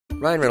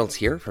Ryan Reynolds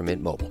here from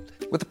Mint Mobile.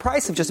 With the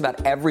price of just about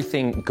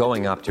everything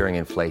going up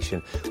during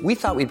inflation, we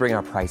thought we'd bring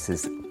our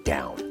prices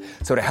down.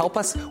 So to help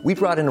us, we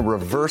brought in a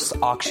reverse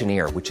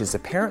auctioneer, which is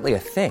apparently a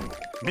thing.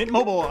 Mint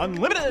Mobile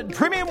Unlimited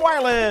Premium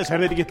Wireless. How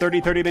to get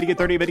 30, 30, bit to get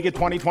 30, bit to get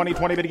 20, 20,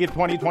 20, bit to get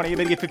 20, 20,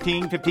 bit to get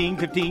 15, 15,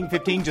 15,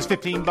 15, just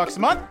 $15 a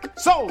month?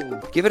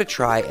 Sold! Give it a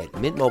try at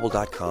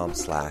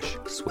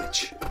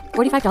mintmobile.com/switch.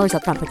 $45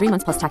 up front for 3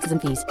 months plus taxes and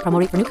fees. Promo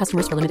rate for new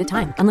customers for limited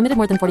time. Unlimited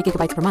more than 40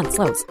 gigabytes per month.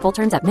 Slows full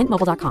terms at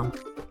mintmobile.com.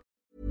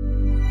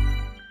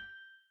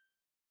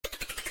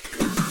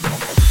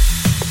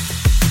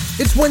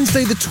 It's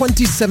Wednesday, the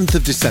 27th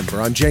of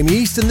December. I'm Jamie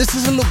East, and this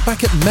is a look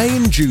back at May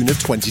and June of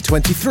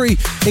 2023,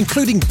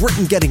 including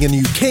Britain getting a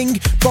new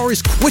king,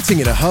 Boris quitting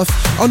in a huff,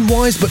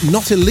 unwise but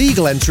not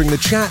illegal entering the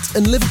chat,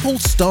 and Liverpool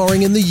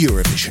starring in the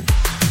Eurovision.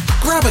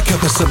 Grab a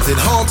cup of something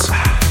hot,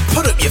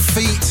 put up your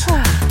feet,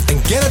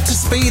 and get up to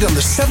speed on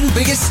the 7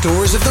 biggest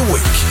stories of the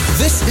week.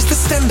 This is the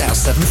Standout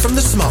 7 from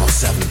the Smart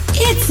 7.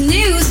 It's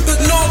news,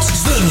 but not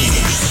the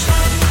news.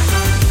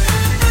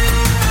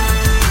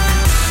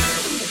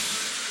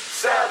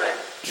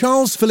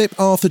 Charles Philip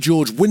Arthur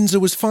George Windsor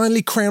was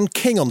finally crowned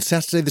king on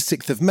Saturday the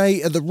 6th of May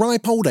at the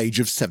ripe old age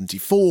of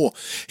 74.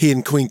 He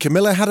and Queen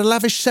Camilla had a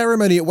lavish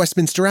ceremony at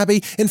Westminster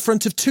Abbey in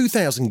front of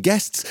 2,000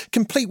 guests,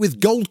 complete with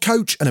gold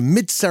coach and a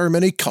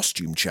mid-ceremony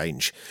costume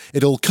change.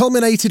 It all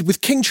culminated with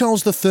King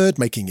Charles III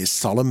making his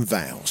solemn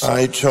vows.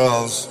 I,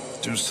 Charles,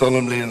 do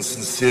solemnly and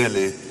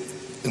sincerely,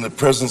 in the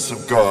presence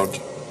of God,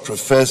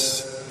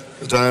 profess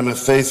that I am a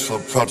faithful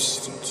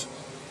Protestant,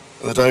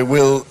 and that I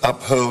will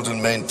uphold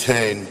and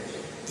maintain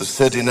the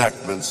said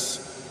enactments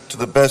to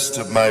the best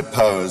of my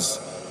powers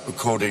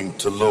according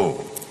to law.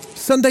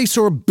 Sunday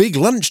saw a big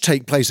lunch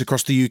take place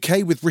across the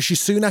UK with Rishi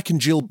Sunak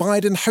and Jill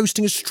Biden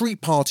hosting a street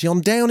party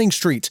on Downing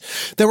Street.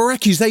 There were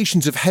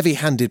accusations of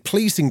heavy-handed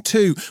policing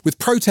too, with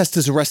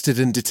protesters arrested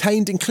and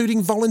detained,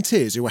 including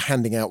volunteers who were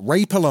handing out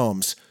rape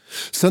alarms.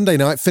 Sunday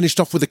night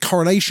finished off with a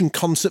coronation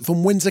concert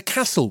from Windsor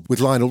Castle, with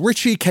Lionel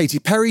Richie, Katy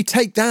Perry,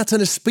 Take That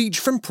and a speech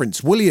from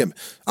Prince William.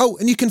 Oh,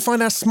 and you can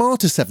find our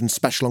Smarter 7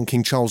 special on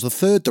King Charles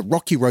III, The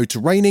Rocky Road to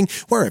Reigning,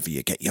 wherever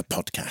you get your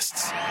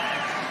podcasts.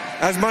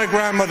 As my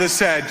grandmother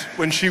said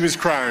when she was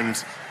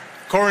crowned,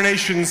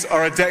 coronations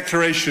are a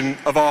declaration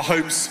of our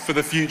hopes for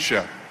the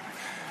future.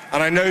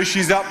 And I know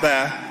she's up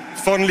there,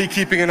 fondly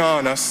keeping an eye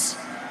on us,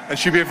 and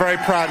she'll be a very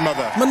proud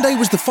mother. Monday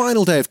was the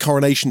final day of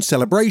coronation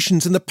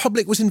celebrations, and the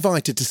public was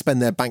invited to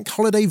spend their bank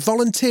holiday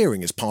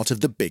volunteering as part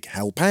of the big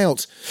help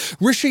out.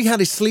 Rishi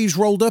had his sleeves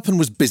rolled up and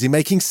was busy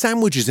making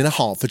sandwiches in a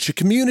Hertfordshire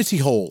community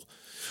hall.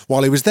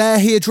 While he was there,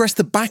 he addressed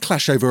the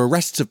backlash over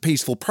arrests of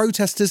peaceful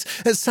protesters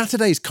at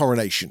Saturday's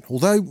coronation,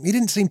 although he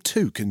didn't seem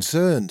too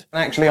concerned.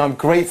 Actually, I'm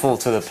grateful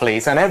to the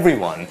police and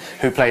everyone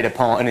who played a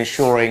part in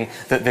ensuring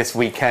that this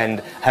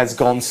weekend has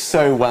gone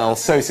so well,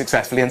 so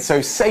successfully and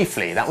so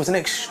safely. That was an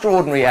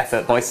extraordinary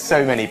effort by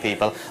so many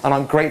people, and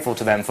I'm grateful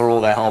to them for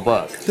all their hard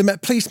work. The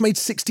Met Police made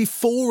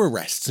 64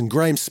 arrests, and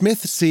Graham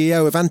Smith,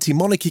 CEO of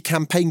anti-monarchy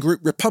campaign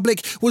group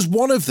Republic, was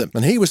one of them,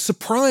 and he was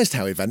surprised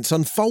how events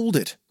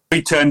unfolded.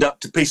 We turned up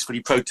to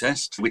peacefully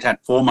protest. We'd had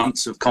 4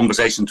 months of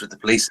conversations with the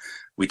police.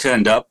 We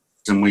turned up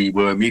and we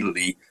were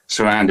immediately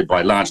surrounded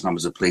by large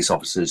numbers of police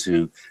officers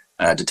who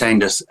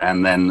detained us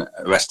and then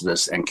arrested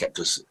us and kept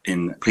us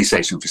in police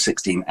station for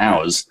 16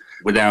 hours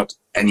without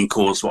any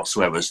cause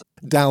whatsoever.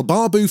 Dal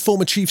Babu,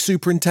 former chief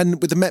superintendent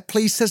with the Met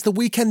Police, says the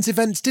weekend's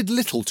events did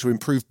little to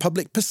improve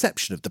public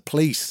perception of the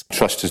police.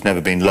 Trust has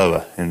never been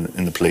lower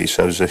in the police.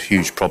 There was a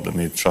huge problem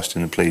with trust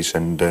in the police,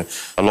 and a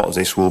lot of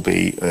this will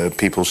be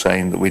people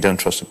saying that we don't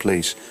trust the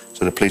police.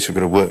 So the police have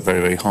got to work very,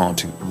 very hard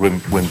to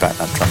win back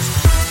that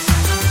trust.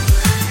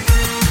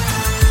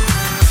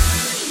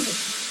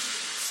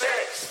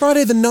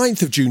 Friday the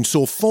 9th of June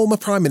saw former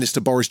Prime Minister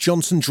Boris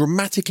Johnson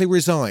dramatically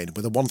resign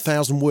with a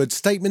 1,000-word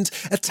statement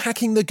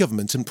attacking the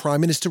government and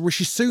Prime Minister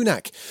Rishi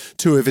Sunak.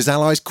 2 of his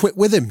allies quit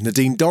with him,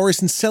 Nadine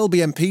Dorries and Selby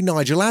MP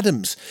Nigel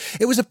Adams.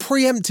 It was a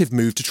preemptive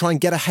move to try and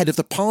get ahead of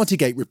the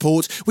Partygate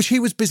report, which he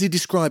was busy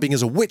describing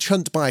as a witch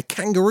hunt by a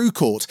kangaroo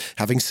court,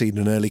 having seen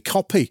an early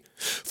copy.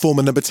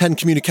 Former Number 10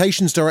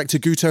 Communications Director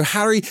Guto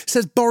Harry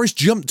says Boris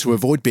jumped to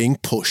avoid being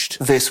pushed.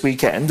 This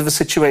weekend of a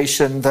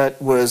situation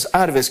that was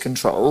out of his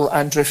control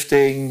and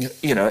drifting,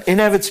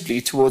 inevitably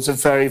towards a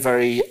very,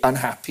 very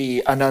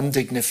unhappy and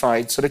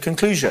undignified sort of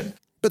conclusion.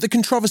 But the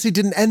controversy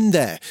didn't end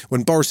there.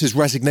 When Boris's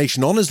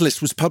resignation honours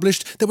list was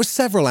published, there were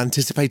several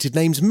anticipated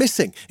names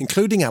missing,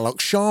 including Alok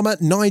Sharma,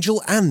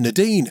 Nigel and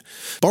Nadine.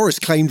 Boris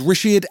claimed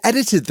Rishi had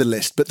edited the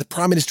list, but the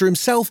Prime Minister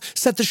himself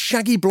said the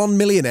shaggy blonde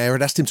millionaire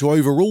had asked him to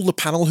overrule the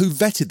panel who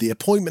vetted the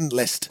appointment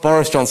list.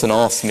 Boris Johnson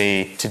asked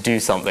me to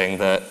do something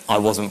that I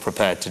wasn't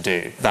prepared to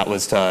do. That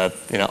was to,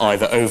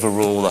 either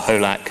overrule the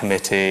HOLAC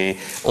committee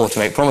or to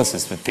make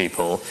promises with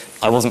people.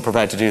 I wasn't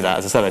prepared to do that.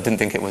 As I said, I didn't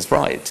think it was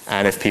right.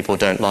 And if people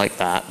don't like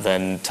that,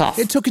 then and tough.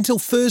 It took until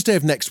Thursday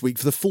of next week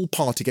for the full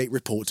Partygate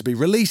report to be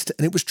released,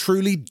 and it was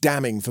truly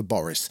damning for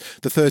Boris.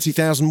 The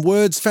 30,000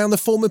 words found the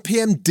former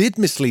PM did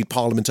mislead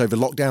Parliament over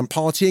lockdown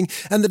partying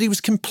and that he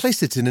was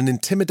complicit in an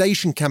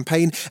intimidation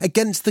campaign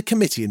against the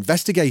committee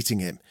investigating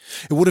him.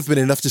 It would have been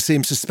enough to see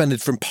him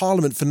suspended from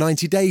Parliament for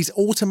 90 days,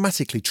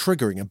 automatically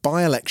triggering a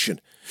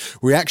by-election.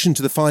 Reaction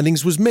to the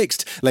findings was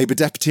mixed. Labour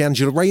Deputy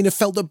Angela Rayner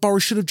felt that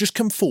Boris should have just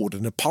come forward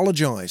and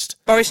apologised.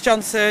 Boris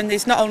Johnson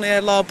is not only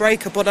a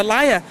lawbreaker but a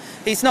liar.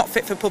 He's not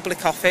fit for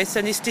public office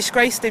and he's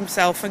disgraced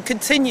himself and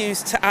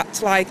continues to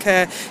act like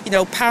a,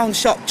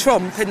 pound-shot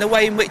Trump in the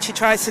way in which he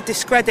tries to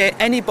discredit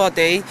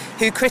anybody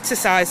who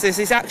criticises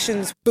his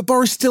actions. But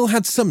Boris still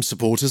had some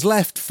supporters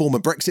left. Former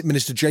Brexit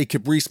Minister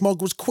Jacob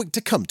Rees-Mogg was quick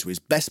to come to his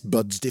best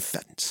bud's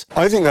defence.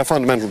 I think their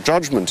fundamental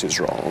judgment is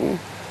wrong,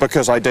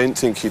 because I don't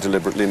think he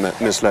deliberately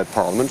misled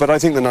Parliament, but I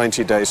think the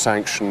 90-day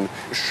sanction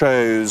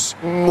shows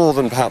more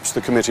than perhaps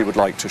the committee would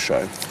like to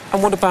show.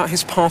 And what about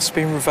his pass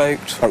being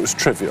revoked? It was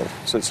trivial,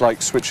 so it's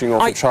like switching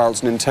off a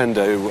child's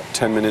Nintendo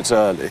 10 minutes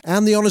early.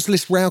 And the honours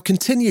list row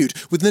continued,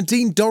 with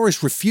Nadine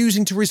Dorries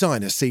refusing to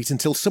resign her seat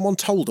until someone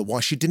told her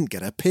why she didn't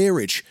get her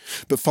peerage.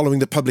 But following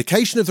the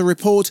publication of the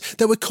report,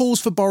 there were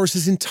calls for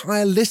Boris's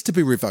entire list to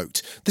be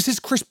revoked. This is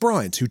Chris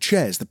Bryant, who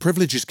chairs the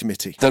Privileges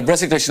Committee. The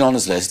resignation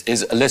honours list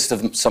is a list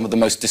of some of the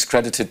most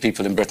discredited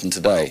people in Britain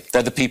today.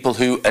 They're the people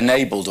who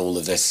enabled all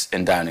of this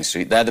in Downing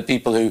Street. They're the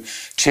people who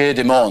cheered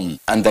him on,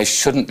 and they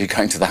shouldn't be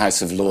going to the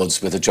House of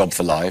Lords with a job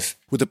for life.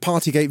 With the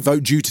Partygate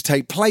vote due to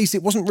take place,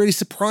 it wasn't really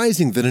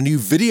surprising that a new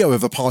video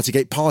of a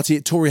Partygate party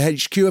at Tory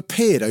HQ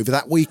appeared over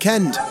that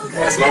weekend.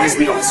 As long as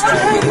we don't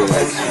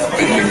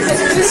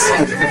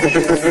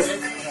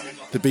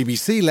The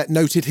BBC let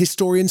noted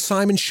historian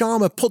Simon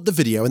Sharma put the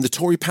video and the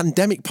Tory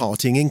pandemic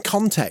partying in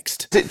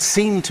context. It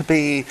seemed to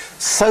be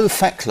so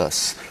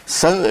feckless,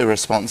 so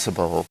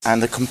irresponsible,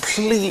 and a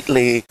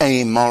completely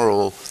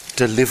amoral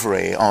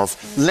delivery of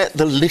let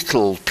the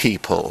little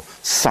people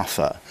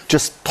suffer.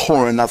 Just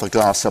pour another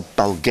glass of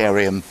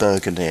Bulgarian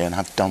Burgundy and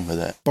have done with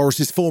it.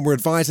 Boris's former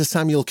advisor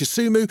Samuel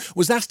Kasumu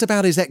was asked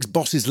about his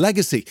ex-boss's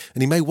legacy,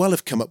 and he may well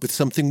have come up with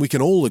something we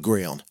can all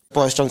agree on.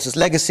 Boris Johnson's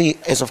legacy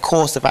is, of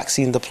course, the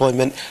vaccine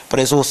deployment, but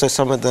it's also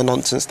some of the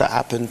nonsense that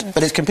happened.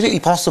 But it's completely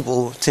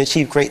possible to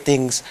achieve great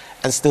things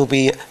and still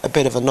be a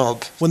bit of a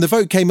knob. When the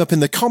vote came up in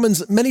the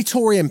Commons, many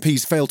Tory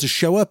MPs failed to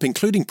show up,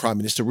 including Prime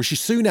Minister Rishi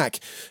Sunak.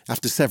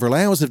 After several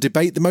hours of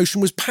debate, the motion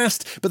was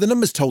passed, but the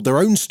numbers told their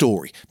own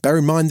story. Bear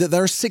in mind that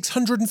there are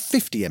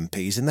 650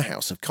 MPs in the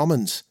House of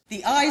Commons.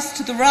 The ayes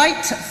to the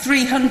right,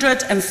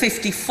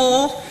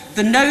 354.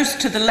 The noes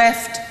to the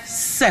left,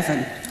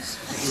 7.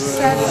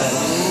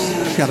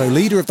 Shadow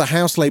leader of the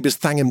House, Labour's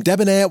Thangam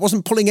Debonair,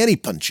 wasn't pulling any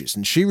punches,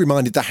 and she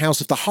reminded the House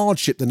of the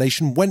hardship the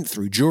nation went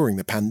through during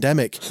the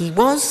pandemic. He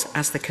was,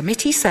 as the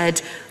committee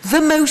said,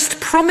 the most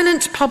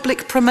prominent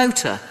public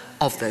promoter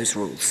of those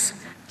rules.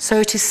 So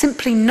it is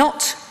simply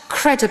not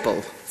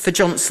credible for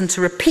Johnson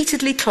to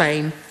repeatedly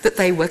claim that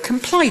they were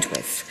complied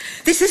with.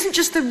 This isn't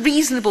just the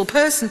reasonable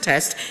person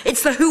test,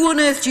 it's the who on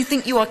earth do you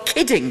think you are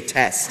kidding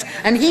test,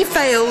 and he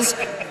fails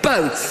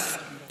both.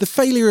 The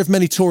failure of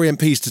many Tory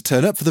MPs to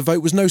turn up for the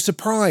vote was no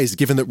surprise,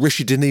 given that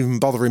Rishi didn't even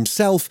bother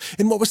himself,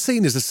 in what was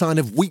seen as a sign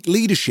of weak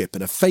leadership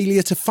and a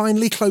failure to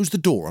finally close the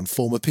door on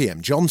former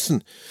PM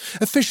Johnson.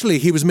 Officially,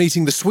 he was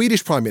meeting the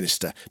Swedish Prime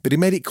Minister, but he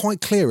made it quite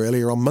clear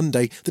earlier on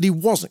Monday that he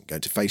wasn't going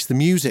to face the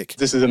music.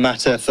 This is a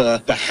matter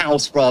for the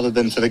House rather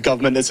than for the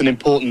government. It's an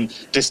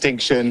important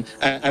distinction,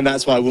 and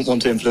that's why I wouldn't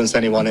want to influence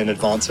anyone in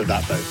advance of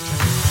that vote.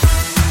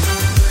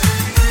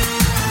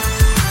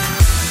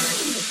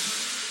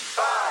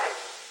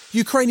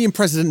 Ukrainian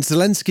President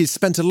Zelensky has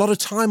spent a lot of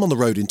time on the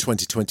road in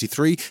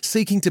 2023,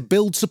 seeking to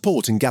build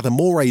support and gather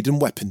more aid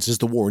and weapons as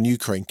the war in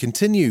Ukraine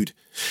continued.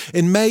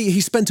 In May, he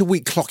spent a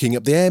week clocking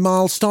up the air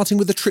miles, starting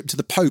with a trip to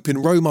the Pope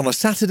in Rome on a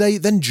Saturday,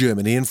 then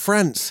Germany and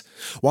France.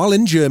 While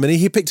in Germany,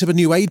 he picked up a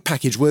new aid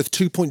package worth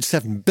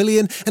 $2.7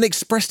 billion and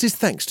expressed his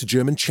thanks to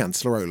German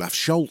Chancellor Olaf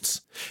Scholz.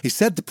 He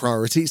said the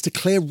priority is to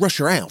clear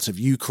Russia out of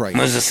Ukraine.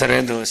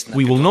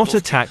 We will not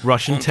attack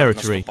Russian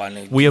territory.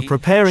 We are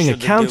preparing a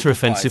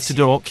counter-offensive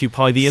to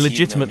occupy the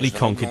illegitimately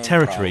conquered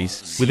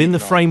territories within the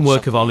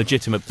framework of our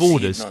legitimate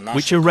borders,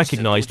 which are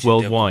recognised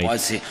worldwide.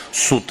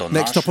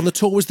 Next up on the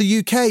tour was the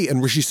UK,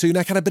 and Rishi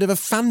Sunak had a bit of a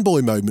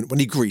fanboy moment when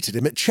he greeted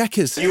him at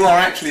Chequers. You are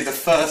actually the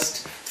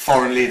first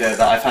foreign leader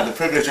that I've had the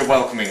privilege of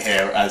welcoming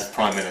here as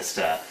Prime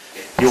Minister.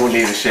 Your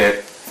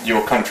leadership,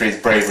 your country's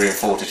bravery and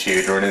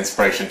fortitude are an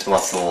inspiration to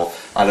us all.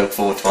 I look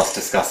forward to us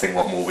discussing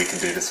what more we can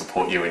do to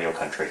support you and your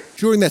country.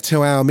 During their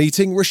 2-hour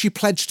meeting, Rishi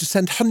pledged to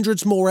send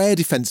hundreds more air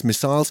defence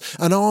missiles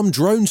and armed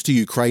drones to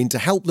Ukraine to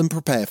help them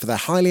prepare for their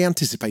highly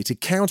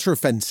anticipated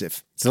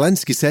counter-offensive.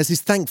 Zelensky says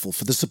he's thankful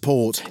for the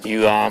support.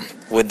 You are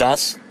with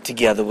us,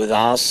 together with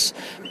us,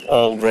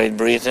 all Great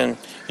Britain,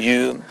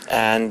 you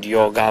and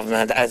your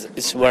government.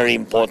 It's very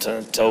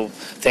important, so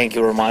thank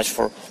you very much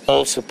for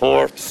all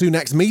support.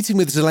 Sunak's meeting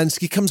with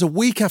Zelensky comes a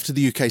week after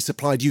the UK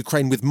supplied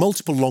Ukraine with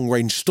multiple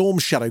long-range Storm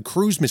Shadow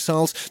cruise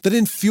missiles that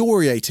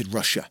infuriated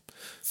Russia.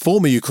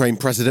 Former Ukraine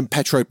President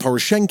Petro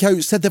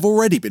Poroshenko said they've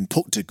already been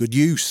put to good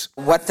use.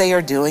 What they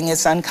are doing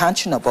is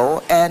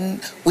unconscionable,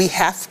 and we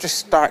have to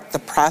start the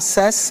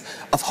process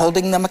of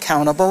holding them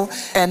accountable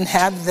and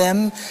have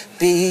them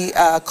be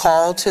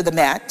called to the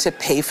mat to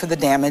pay for the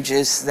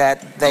damages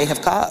that they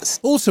have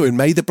caused. Also in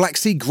May, the Black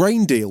Sea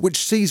grain deal,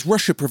 which sees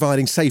Russia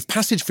providing safe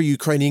passage for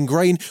Ukrainian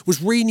grain,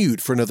 was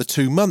renewed for another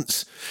 2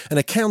 months. And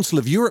a Council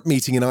of Europe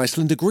meeting in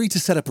Iceland agreed to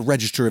set up a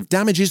register of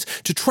damages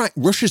to track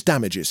Russia's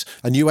damages.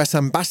 And US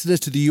Ambassador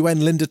to the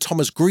UN, Linda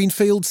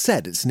Thomas-Greenfield,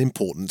 said it's an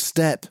important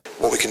step.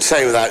 What we can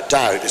say without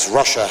doubt is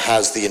Russia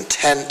has the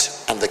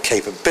intent and the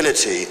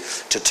capability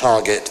to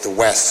target the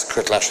West's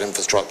critical national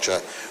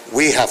infrastructure.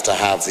 We have to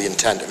have the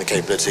intent and the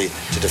capability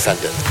to defend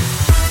it.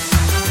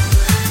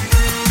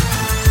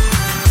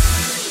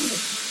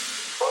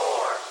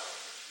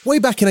 Way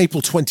back in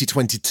April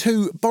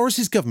 2022,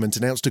 Boris's government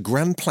announced a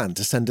grand plan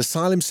to send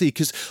asylum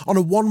seekers on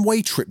a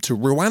one-way trip to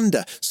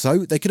Rwanda so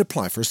they could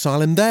apply for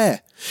asylum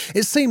there.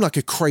 It seemed like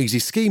a crazy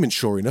scheme, and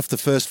sure enough, the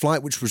first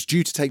flight, which was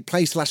due to take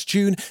place last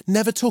June,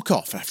 never took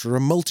off after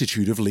a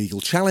multitude of legal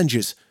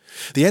challenges.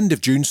 The end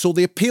of June saw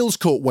the appeals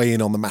court weigh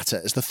in on the matter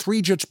as the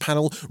 3-judge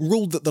panel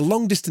ruled that the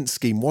long-distance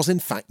scheme was in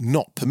fact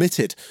not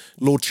permitted.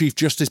 Lord Chief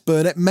Justice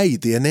Burnett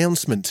made the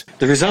announcement.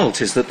 The result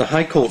is that the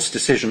High Court's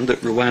decision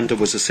that Rwanda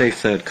was a safe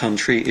third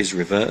country is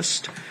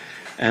reversed,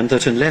 and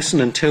that unless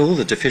and until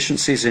the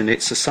deficiencies in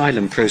its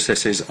asylum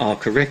processes are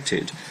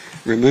corrected,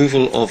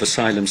 removal of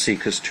asylum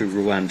seekers to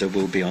Rwanda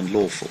will be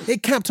unlawful.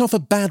 It capped off a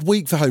bad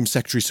week for Home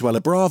Secretary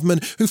Suella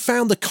Braverman, who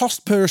found the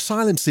cost per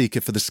asylum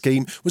seeker for the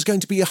scheme was going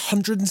to be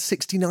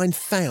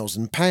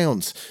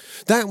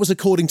 £169,000. That was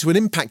according to an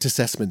impact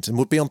assessment and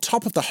would be on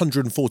top of the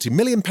 £140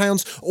 million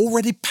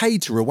already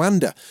paid to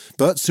Rwanda.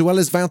 But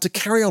Suella's vowed to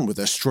carry on with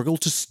her struggle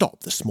to stop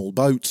the small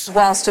boats.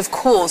 Whilst, of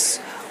course,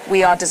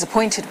 we are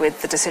disappointed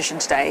with the decision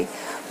today,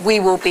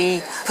 we will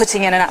be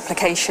putting in an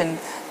application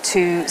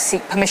to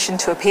seek permission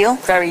to appeal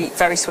very,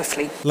 very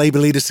swiftly. Labour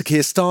leader Sir Keir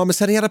Starmer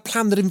said he had a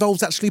plan that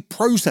involves actually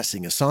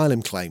processing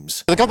asylum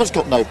claims. The government's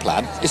got no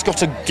plan. It's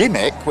got a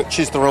gimmick, which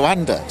is the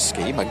Rwanda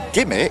scheme, a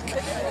gimmick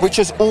which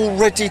has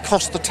already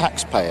cost the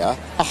taxpayer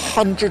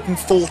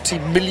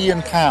 £140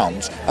 million.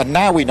 And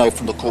now we know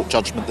from the court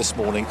judgment this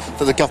morning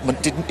that the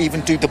government didn't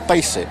even do the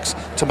basics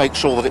to make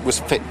sure that it was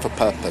fit for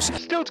purpose.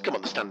 Still to come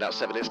on the Standout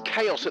 7, it's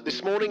chaos at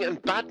This Morning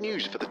and bad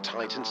news for the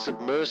Titan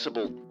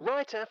submersible.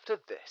 Right after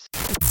this.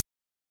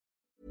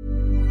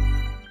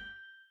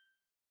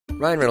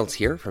 Ryan Reynolds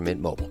here from Mint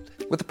Mobile.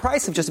 With the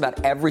price of just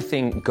about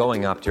everything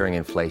going up during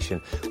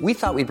inflation, we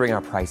thought we'd bring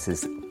our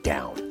prices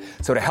down.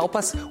 So to help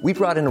us, we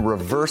brought in a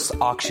reverse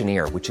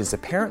auctioneer, which is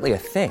apparently a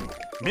thing.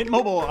 Mint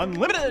Mobile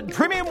Unlimited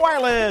Premium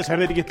Wireless. How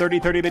to get 30,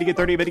 30, bit to get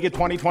 30, bit to get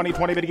 20, 20,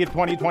 20, bit to get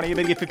 20, 20,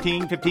 bit to get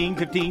 15, 15,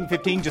 15,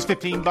 15, just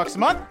 $15 a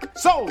month?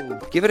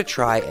 Sold! Give it a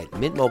try at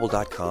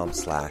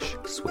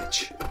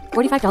mintmobile.com/switch.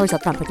 $45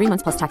 up front for 3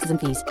 months plus taxes and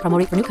fees. Promo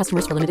rate for new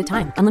customers for limited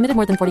time. Unlimited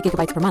more than 40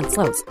 gigabytes per month.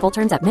 Slows full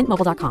terms at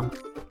mintmobile.com.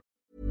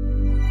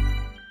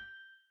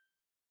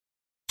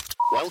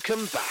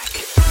 Welcome back.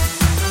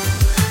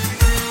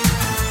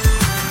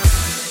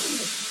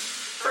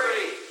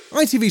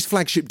 ITV's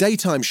flagship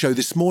daytime show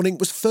this morning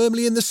was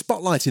firmly in the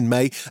spotlight in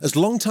May as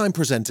longtime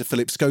presenter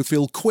Philip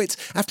Schofield quit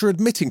after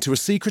admitting to a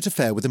secret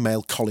affair with a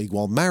male colleague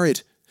while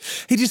married.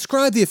 He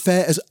described the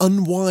affair as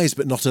unwise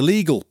but not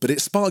illegal, but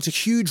it sparked a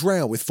huge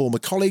row with former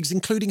colleagues,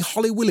 including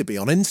Holly Willoughby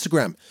on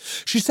Instagram.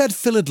 She said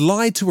Phil had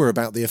lied to her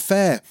about the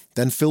affair.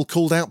 Then Phil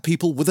called out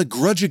people with a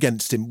grudge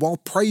against him while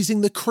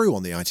praising the crew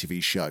on the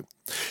ITV show.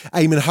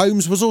 Eamon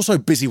Holmes was also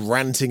busy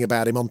ranting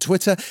about him on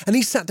Twitter, and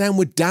he sat down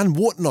with Dan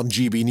Wootton on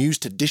GB News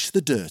to dish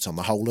the dirt on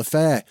the whole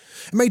affair.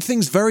 It made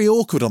things very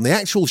awkward on the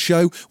actual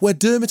show, where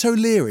Dermot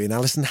O'Leary and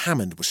Alison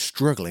Hammond were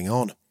struggling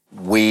on.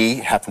 We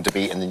happen to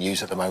be in the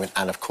news at the moment,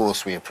 and of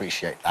course we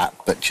appreciate that.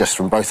 But just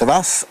from both of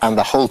us and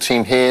the whole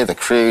team here, the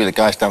crew, the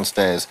guys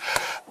downstairs,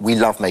 we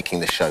love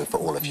making this show for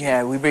all of you.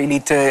 Yeah, we really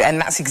do. And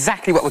that's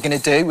exactly what we're going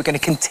to do. We're going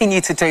to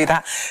continue to do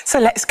that. So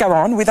let's go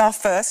on with our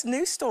first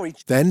news story.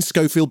 Then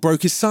Schofield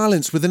broke his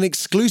silence with an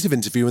exclusive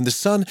interview in The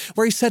Sun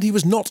where he said he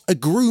was not a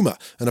groomer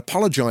and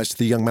apologised to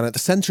the young man at the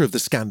centre of the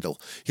scandal.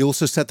 He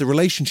also said the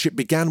relationship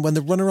began when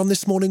the runner on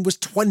This Morning was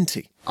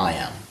 20. I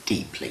am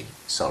deeply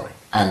sorry,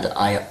 and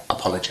I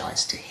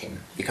apologise to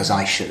him because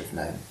I should have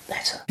known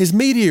better. His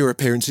media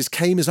appearances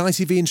came as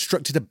ITV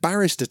instructed a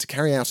barrister to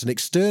carry out an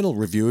external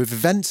review of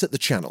events at the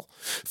channel.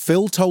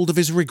 Phil told of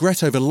his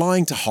regret over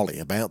lying to Holly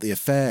about the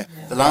affair.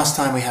 The last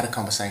time we had a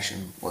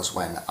conversation was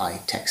when I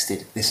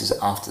texted, this is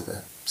after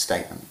the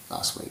statement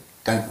last week,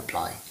 don't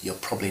reply, you're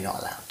probably not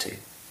allowed to,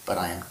 but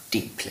I am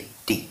deeply,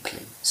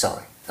 deeply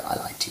sorry that I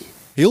lied to you.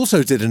 He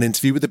also did an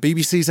interview with the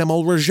BBC's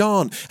Amol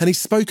Rajan, and he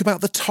spoke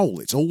about the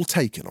toll it's all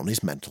taken on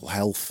his mental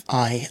health.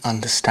 I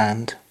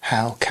understand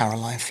how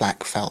Caroline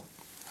Flack felt.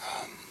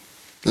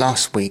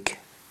 Last week,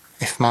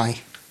 if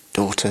my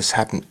daughters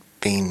hadn't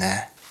been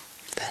there,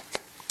 then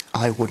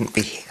I wouldn't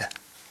be here.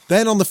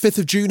 Then on the 5th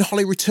of June,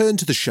 Holly returned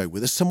to the show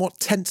with a somewhat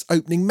tense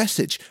opening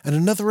message and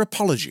another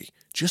apology,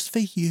 just for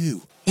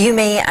you. You,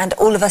 me, and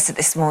all of us at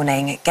This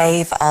Morning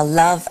gave our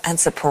love and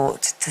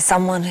support to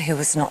someone who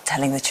was not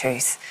telling the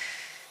truth,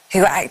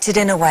 who acted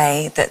in a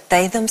way that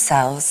they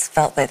themselves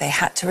felt that they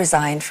had to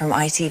resign from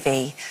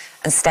ITV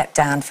and step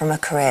down from a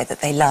career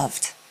that they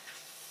loved.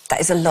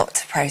 That is a lot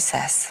to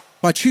process.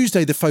 By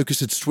Tuesday, the focus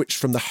had switched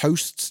from the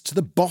hosts to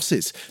the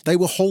bosses. They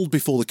were hauled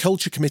before the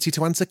Culture Committee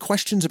to answer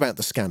questions about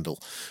the scandal.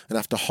 And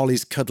after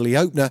Holly's cuddly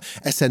opener,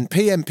 SNP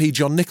MP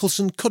John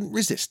Nicholson couldn't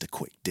resist a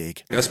quick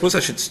dig. I suppose I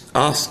should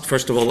ask,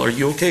 first of all, are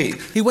you OK?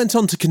 He went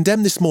on to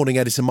condemn This Morning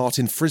editor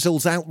Martin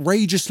Frizzell's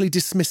outrageously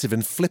dismissive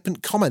and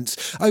flippant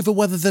comments over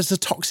whether there's a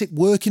toxic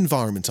work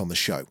environment on the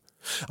show.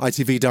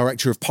 ITV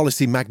Director of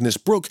Policy Magnus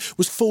Brook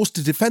was forced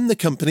to defend the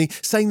company,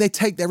 saying they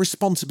take their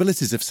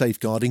responsibilities of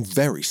safeguarding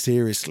very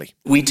seriously.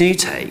 We do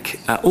take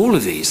all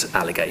of these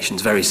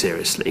allegations very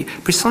seriously,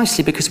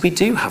 precisely because we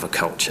do have a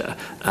culture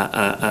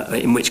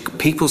in which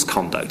people's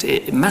conduct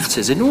it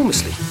matters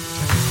enormously.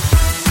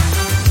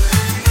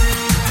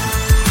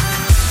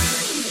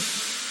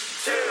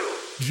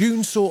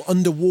 June saw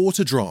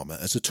underwater drama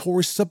as a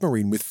tourist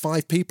submarine with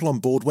 5 people on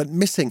board went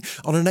missing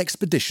on an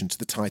expedition to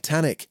the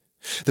Titanic.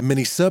 The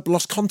mini-sub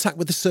lost contact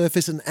with the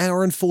surface an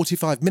hour and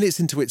 45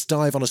 minutes into its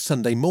dive on a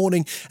Sunday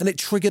morning, and it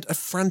triggered a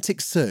frantic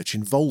search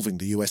involving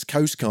the US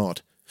Coast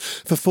Guard.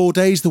 For 4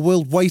 days, the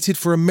world waited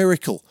for a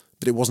miracle,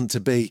 but it wasn't to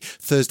be.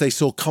 Thursday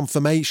saw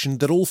confirmation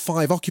that all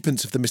 5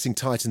 occupants of the missing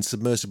Titan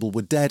submersible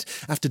were dead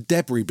after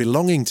debris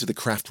belonging to the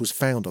craft was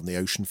found on the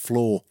ocean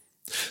floor.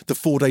 The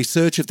 4-day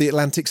search of the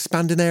Atlantic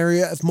spanned an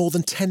area of more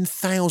than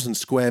 10,000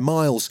 square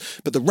miles,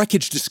 but the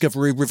wreckage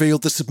discovery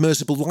revealed the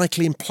submersible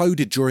likely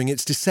imploded during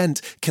its descent,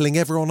 killing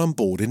everyone on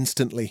board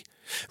instantly.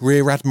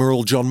 Rear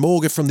Admiral John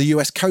Morgan from the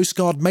US Coast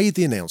Guard made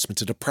the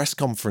announcement at a press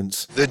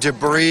conference. The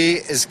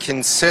debris is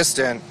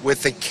consistent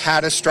with the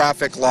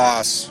catastrophic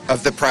loss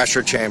of the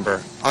pressure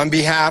chamber. On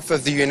behalf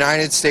of the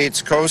United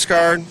States Coast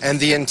Guard and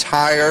the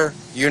entire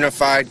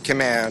Unified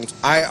Command,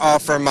 I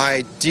offer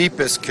my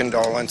deepest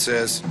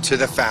condolences to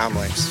the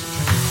families.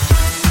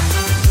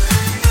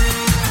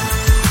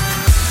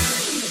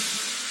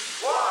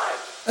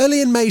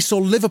 Early in May saw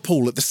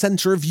Liverpool at the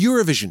centre of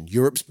Eurovision,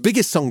 Europe's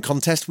biggest song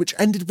contest, which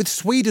ended with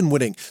Sweden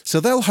winning, so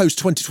they'll host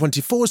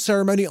 2024's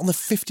ceremony on the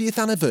 50th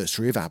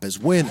anniversary of ABBA's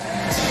win.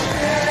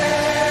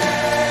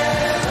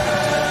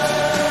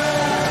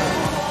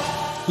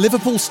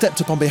 Liverpool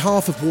stepped up on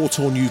behalf of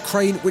war-torn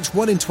Ukraine, which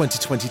won in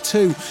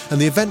 2022, and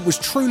the event was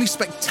truly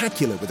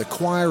spectacular, with a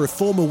choir of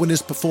former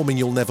winners performing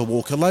You'll Never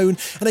Walk Alone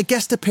and a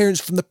guest appearance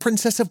from the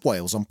Princess of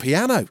Wales on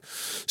piano.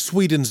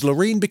 Sweden's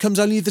Loreen becomes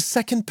only the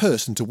second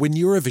person to win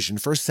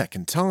Eurovision for a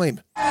second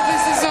time.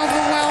 This is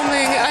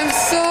overwhelming. I'm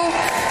so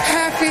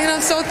happy and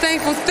I'm so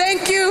thankful.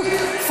 Thank you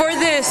for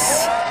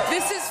this.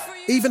 This is for you.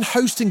 Even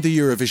hosting the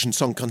Eurovision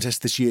Song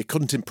Contest this year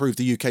couldn't improve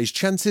the UK's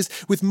chances,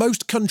 with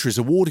most countries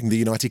awarding the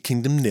United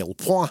Kingdom nil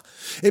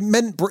points. It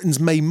meant Britain's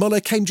Mae Muller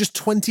came just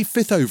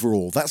 25th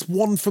overall. That's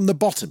one from the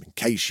bottom, in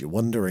case you're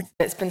wondering.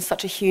 It's been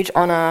such a huge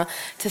honour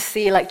to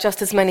see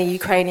just as many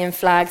Ukrainian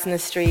flags in the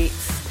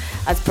streets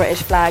as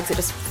British flags. It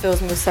just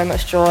fills me with so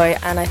much joy,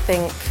 and I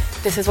think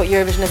this is what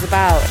Eurovision is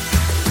about.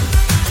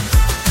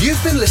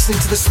 You've been listening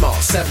to The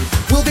Smart 7.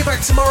 We'll be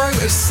back tomorrow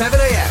at 7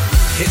 a.m.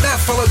 Hit that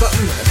follow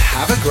button and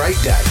have a great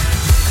day.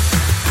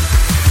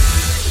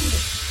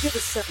 Give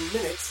us 7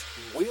 minutes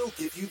and we'll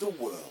give you the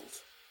world.